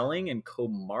co-selling and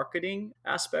co-marketing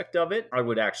aspect of it. I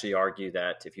would actually argue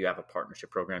that if you have a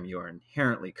partnership program, you are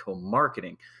inherently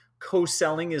co-marketing.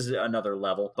 Co-selling is another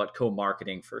level, but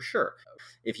co-marketing for sure.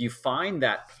 If you find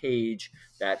that page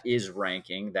that is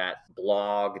ranking, that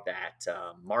blog, that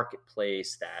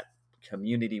marketplace, that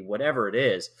community, whatever it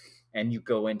is, and you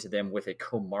go into them with a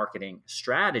co-marketing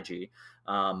strategy,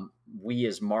 we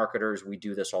as marketers, we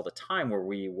do this all the time where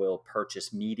we will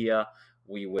purchase media,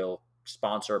 we will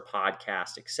sponsor a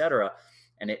podcast, etc.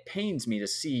 And it pains me to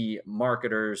see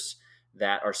marketers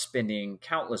that are spending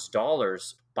countless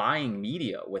dollars buying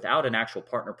media without an actual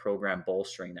partner program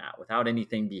bolstering that, without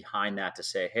anything behind that to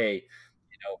say, hey,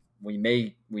 we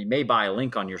may buy a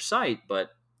link on your site, but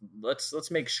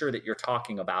let's make sure that you're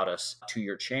talking about us to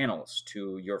your channels,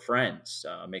 to your friends.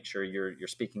 Make sure you're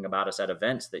speaking about us at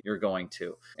events that you're going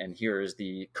to. And here is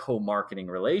the co-marketing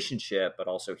relationship, but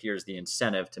also here's the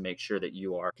incentive to make sure that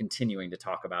you are continuing to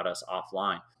talk about us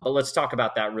offline. But let's talk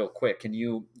about that real quick. Can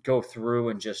you go through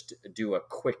and just do a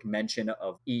quick mention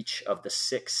of each of the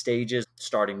 6 stages,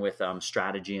 starting with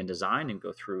strategy and design, and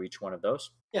go through each one of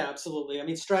those? Yeah, absolutely. I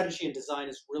mean, strategy and design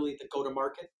is really the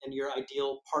go-to-market and your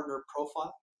ideal partner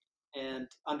profile, and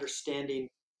understanding,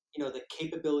 the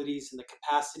capabilities and the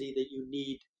capacity that you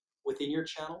need within your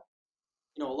channel.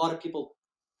 A lot of people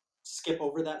skip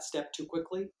over that step too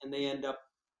quickly, and they end up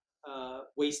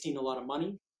wasting a lot of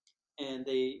money. And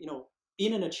they,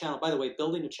 being in a channel, by the way,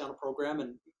 building a channel program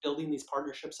and building these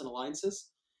partnerships and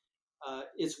alliances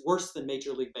is worse than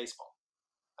Major League Baseball.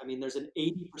 I mean, there's an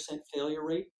 80% failure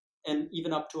rate and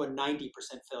even up to a 90%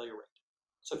 failure rate.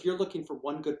 So if you're looking for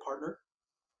one good partner,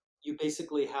 you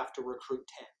basically have to recruit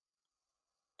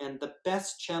 10. And the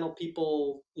best channel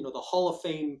people, the Hall of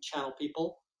Fame channel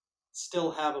people,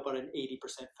 still have about an 80%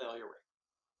 failure rate.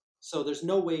 So there's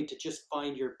no way to just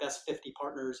find your best 50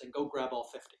 partners and go grab all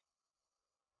 50.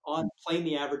 On playing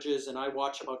the averages, and I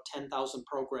watch about 10,000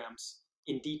 programs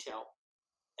in detail,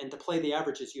 and to play the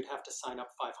averages, you'd have to sign up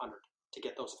 500 to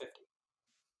get those 50.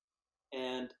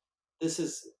 And this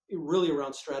is really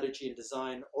around strategy and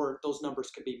design, or those numbers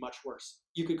could be much worse.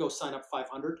 You could go sign up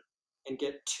 500 and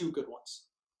get 2 good ones.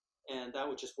 And that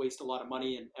would just waste a lot of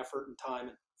money and effort and time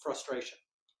and frustration.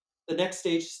 The next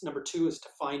stage, number 2, is to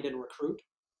find and recruit.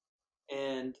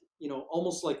 And,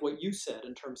 almost like what you said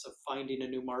in terms of finding a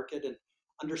new market and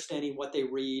understanding what they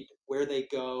read, where they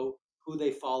go, who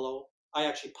they follow. I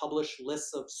actually publish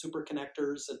lists of super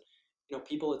connectors and,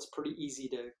 people, it's pretty easy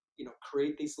to,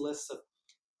 create these lists of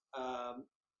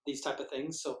these type of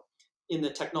things. So in the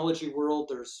technology world,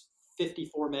 there's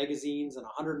 54 magazines and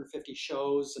 150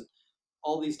 shows and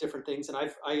all these different things. And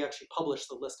I actually published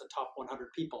the list of top 100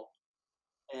 people.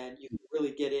 And you can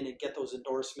really get in and get those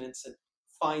endorsements and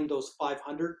find those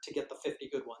 500 to get the 50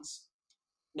 good ones.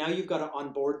 Now you've got to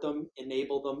onboard them,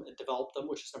 enable them, and develop them,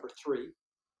 which is number 3.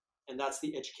 And that's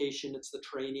the education, it's the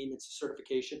training, it's the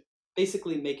certification,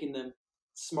 basically making them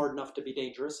smart enough to be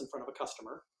dangerous in front of a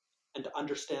customer and to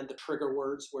understand the trigger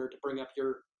words where to bring up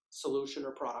your solution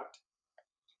or product.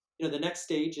 The next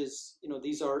stage is,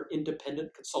 these are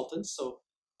independent consultants, so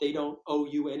they don't owe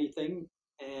you anything,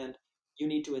 and you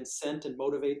need to incent and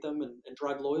motivate them and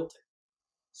drive loyalty.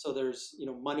 So there's,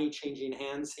 money changing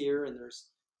hands here, and there's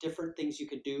different things you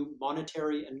can do,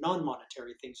 monetary and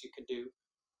non-monetary things you can do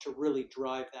to really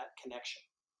drive that connection.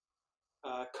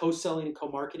 Co-selling and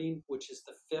co-marketing, which is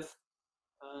the 5th,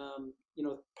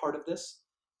 part of this.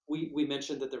 We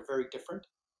mentioned that they're very different.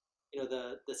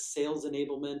 The sales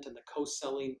enablement and the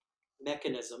co-selling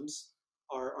mechanisms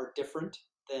are different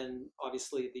than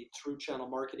obviously the through channel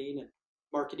marketing and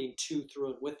marketing to,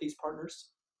 through, and with these partners.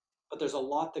 But there's a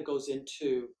lot that goes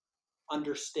into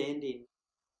understanding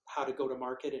how to go to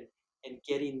market and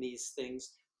getting these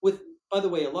things with, by the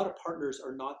way, a lot of partners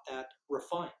are not that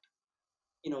refined.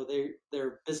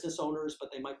 They're business owners,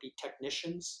 but they might be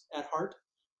technicians at heart.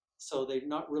 So they're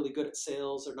not really good at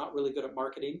sales. They're not really good at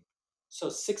marketing. So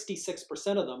 66%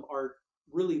 of them are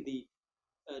really the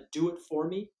do it for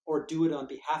me or do it on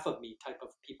behalf of me type of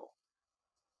people.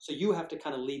 So you have to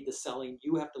kind of lead the selling.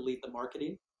 You have to lead the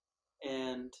marketing,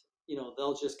 and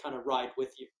they'll just kind of ride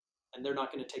with you, and they're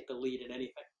not going to take the lead in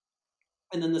anything.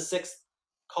 And then the 6th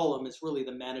column is really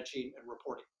the managing and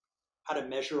reporting. How to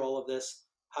measure all of this,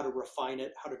 how to refine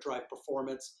it, how to drive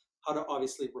performance, how to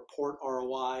obviously report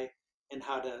ROI, and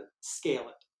how to scale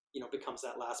it, becomes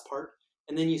that last part.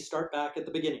 And then you start back at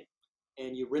the beginning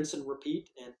and you rinse and repeat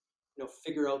and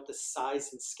figure out the size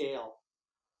and scale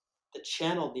the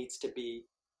channel needs to be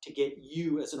to get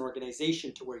you as an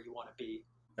organization to where you want to be.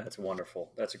 That's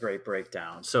wonderful. That's a great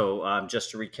breakdown. So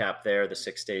just to recap there, the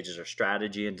 6 stages are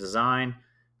strategy and design,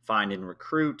 find and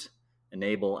recruit,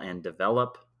 enable and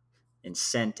develop,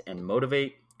 incent and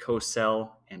motivate,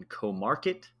 co-sell and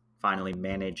co-market, finally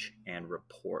manage and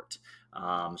report.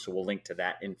 So we'll link to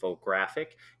that infographic.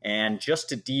 And just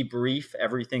to debrief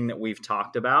everything that we've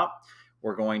talked about,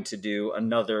 we're going to do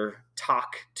another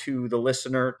talk to the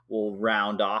listener. We'll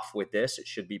round off with this. It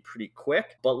should be pretty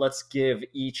quick, but let's give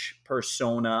each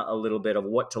persona a little bit of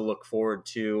what to look forward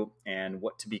to and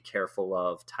what to be careful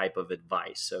of type of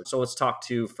advice. So let's talk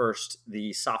to first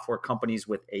the software companies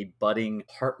with a budding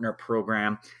partner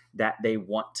program that they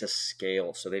want to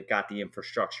scale. So they've got the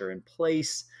infrastructure in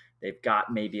place. They've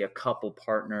got maybe a couple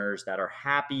partners that are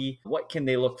happy. What can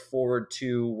they look forward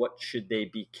to? What should they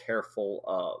be careful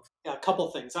of? Yeah, a couple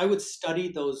things. I would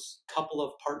study those couple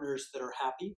of partners that are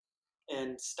happy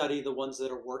and study the ones that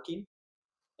are working.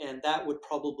 And that would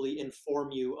probably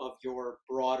inform you of your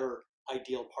broader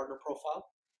ideal partner profile.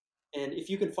 And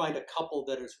if you can find a couple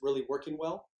that is really working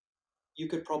well, you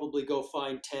could probably go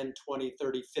find 10, 20,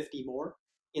 30, 50 more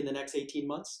in the next 18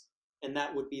 months. And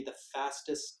that would be the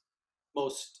fastest,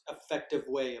 most effective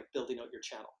way of building out your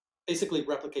channel, basically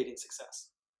replicating success.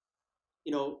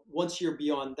 Once you're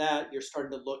beyond that, you're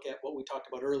starting to look at what we talked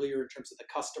about earlier in terms of the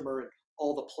customer and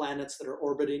all the planets that are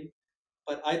orbiting.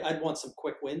 But I'd want some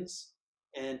quick wins,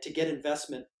 and to get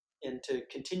investment and to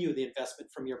continue the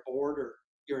investment from your board or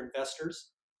your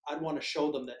investors, I'd want to show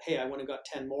them that, hey, I went and got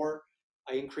 10 more.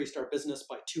 I increased our business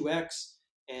by 2x.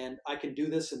 And I can do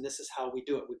this, and this is how we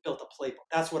do it. We built a playbook.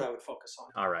 That's what I would focus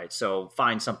on. All right. So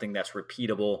find something that's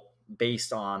repeatable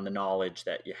based on the knowledge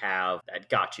that you have that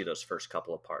got you those first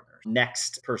couple of partners.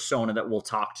 Next persona that we'll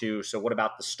talk to. So what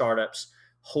about the startups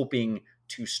hoping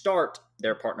to start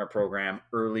their partner program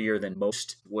earlier than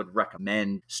most would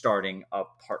recommend starting a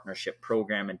partnership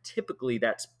program? And typically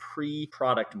that's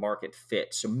pre-product market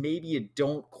fit. So maybe you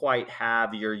don't quite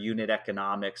have your unit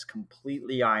economics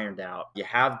completely ironed out. You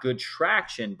have good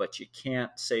traction, but you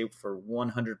can't say for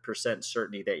 100%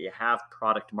 certainty that you have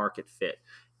product market fit.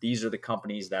 These are the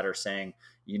companies that are saying,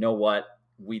 you know what,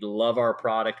 we love our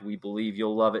product. We believe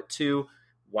you'll love it too.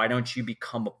 Why don't you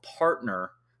become a partner?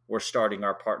 We're starting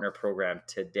our partner program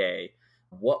today.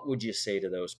 What would you say to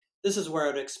those? This is where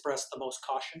I'd express the most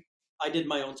caution. I did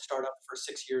my own startup for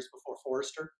 6 years before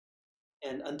Forrester.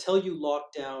 And until you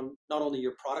lock down not only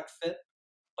your product fit,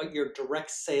 but your direct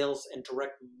sales and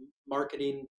direct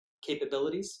marketing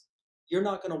capabilities, you're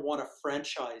not going to want to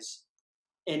franchise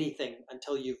anything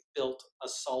until you've built a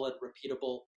solid,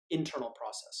 repeatable internal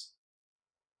process.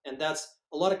 And that's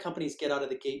a lot of companies get out of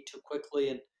the gate too quickly,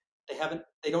 and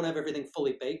they don't have everything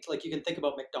fully baked. Like you can think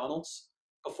about McDonald's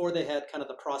before they had kind of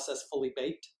the process fully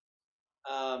baked.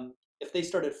 If they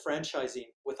started franchising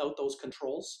without those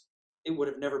controls, it would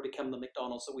have never become the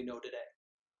McDonald's that we know today.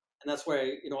 And that's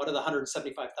why, out of the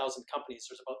 175,000 companies,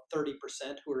 there's about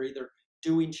 30% who are either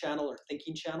doing channel or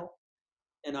thinking channel.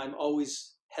 And I'm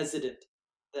always hesitant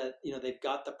that, they've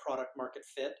got the product market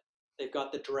fit. They've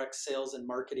got the direct sales and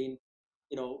marketing,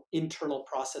 internal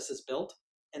processes built.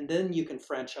 And then you can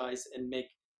franchise and make,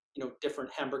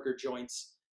 different hamburger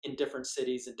joints in different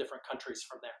cities and different countries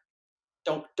from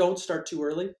there. Don't start too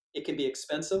early. It can be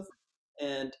expensive,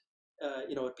 and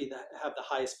it'd have the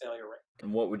highest failure rate.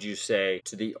 And what would you say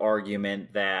to the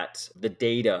argument that the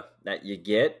data that you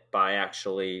get by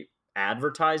actually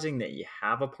advertising that you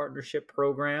have a partnership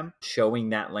program, showing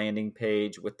that landing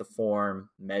page with the form,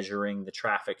 measuring the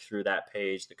traffic through that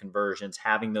page, the conversions,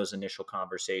 having those initial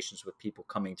conversations with people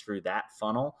coming through that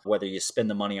funnel, whether you spend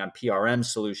the money on PRM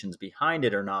solutions behind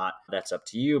it or not, that's up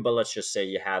to you. But let's just say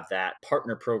you have that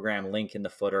partner program link in the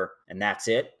footer and that's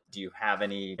it. Do you have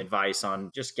any advice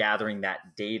on just gathering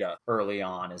that data early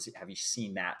on? Have you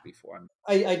seen that before?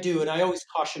 I do, and I always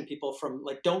caution people from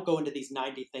don't go into these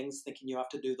 90 things thinking you have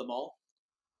to do them all.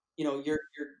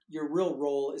 Your real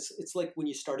role is, it's like when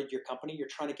you started your company, you're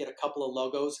trying to get a couple of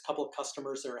logos, a couple of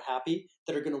customers that are happy,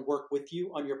 that are going to work with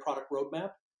you on your product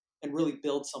roadmap and really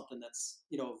build something that's,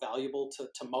 valuable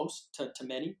to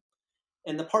many.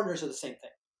 And the partners are the same thing.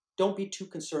 Don't be too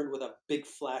concerned with a big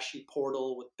flashy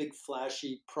portal with big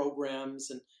flashy programs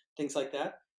and things like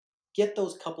that. Get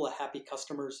those couple of happy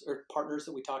customers or partners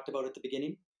that we talked about at the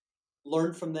beginning.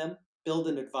 Learn from them, build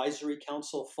an advisory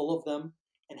council full of them,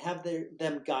 and have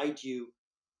them guide you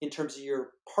in terms of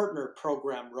your partner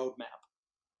program roadmap.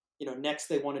 Next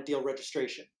they want a deal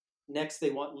registration. Next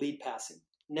they want lead passing.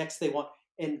 Next they want,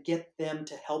 and get them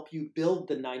to help you build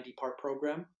the 90-part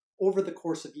program over the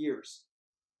course of years.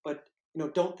 But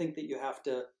don't think that you have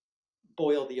to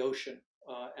boil the ocean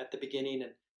at the beginning.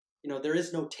 And there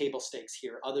is no table stakes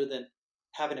here other than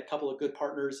having a couple of good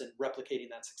partners and replicating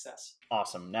that success.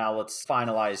 Awesome. Now let's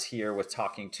finalize here with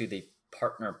talking to the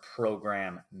partner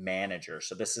program manager.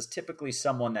 So this is typically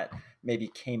someone that maybe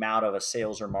came out of a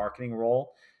sales or marketing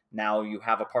role. Now you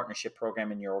have a partnership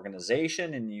program in your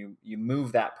organization and you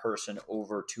move that person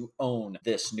over to own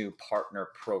this new partner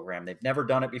program. They've never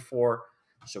done it before.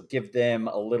 So give them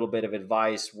a little bit of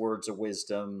advice, words of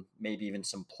wisdom, maybe even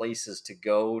some places to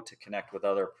go to connect with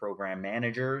other program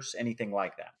managers, anything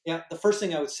like that. Yeah, the first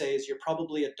thing I would say is you're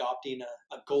probably adopting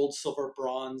a gold, silver,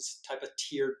 bronze type of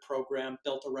tiered program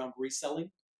built around reselling.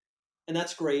 And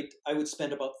that's great. I would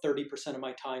spend about 30% of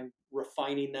my time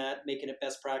refining that, making it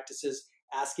best practices,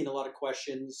 asking a lot of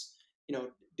questions,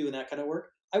 doing that kind of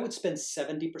work. I would spend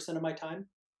 70% of my time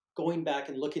going back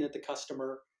and looking at the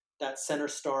customer, that center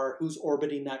star, who's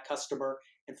orbiting that customer,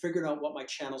 and figuring out what my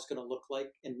channel is going to look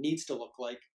like and needs to look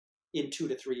like in 2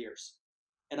 to 3 years.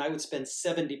 And I would spend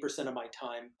 70% of my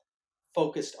time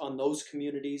focused on those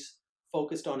communities,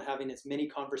 focused on having as many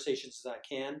conversations as I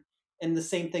can, and the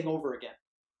same thing over again.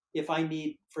 If I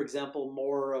need, for example,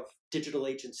 more of digital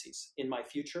agencies in my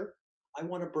future, I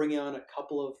want to bring on a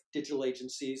couple of digital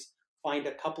agencies, find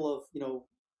a couple of,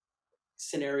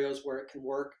 scenarios where it can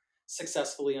work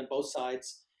successfully on both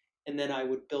sides. And then I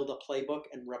would build a playbook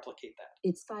and replicate that.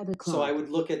 It's 5 o'clock. So I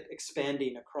would look at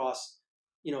expanding across,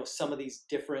 some of these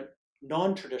different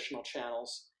non-traditional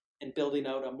channels and building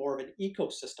out a more of an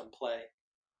ecosystem play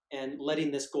and letting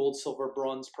this gold, silver,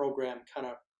 bronze program kind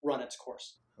of run its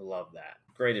course. I love that.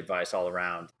 Great advice all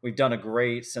around. We've done a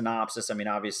great synopsis. I mean,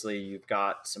 obviously, you've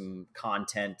got some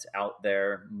content out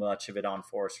there, much of it on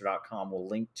Forrester.com we'll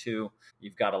link to.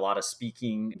 You've got a lot of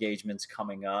speaking engagements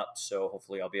coming up. So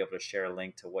hopefully I'll be able to share a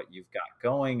link to what you've got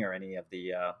going or any of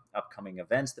the upcoming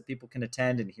events that people can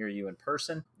attend and hear you in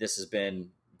person. This has been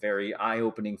very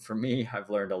eye-opening for me. I've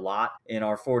learned a lot in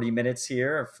our 40 minutes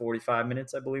here, 45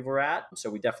 minutes, I believe we're at. So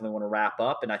we definitely want to wrap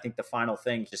up. And I think the final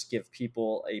thing, just give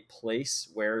people a place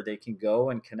where they can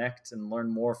go and connect and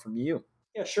learn more from you.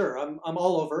 Yeah, sure. I'm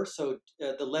all over. So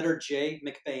the letter J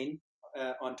McBain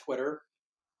on Twitter,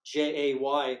 JAY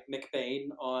McBain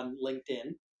on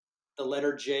LinkedIn, the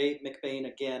letter J McBain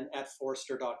again at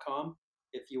Forrester.com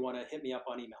if you want to hit me up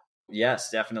on email. Yes,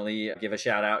 definitely give a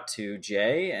shout out to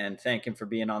Jay and thank him for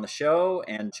being on the show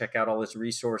and check out all his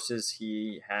resources.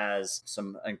 He has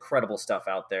some incredible stuff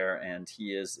out there and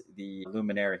he is the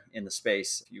luminary in the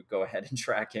space. If you go ahead and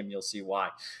track him, you'll see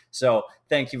why. So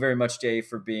thank you very much, Jay,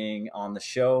 for being on the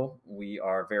show. We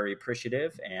are very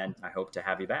appreciative and I hope to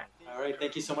have you back. All right.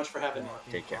 Thank you so much for having me.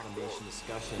 Take care.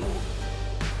 Discussion.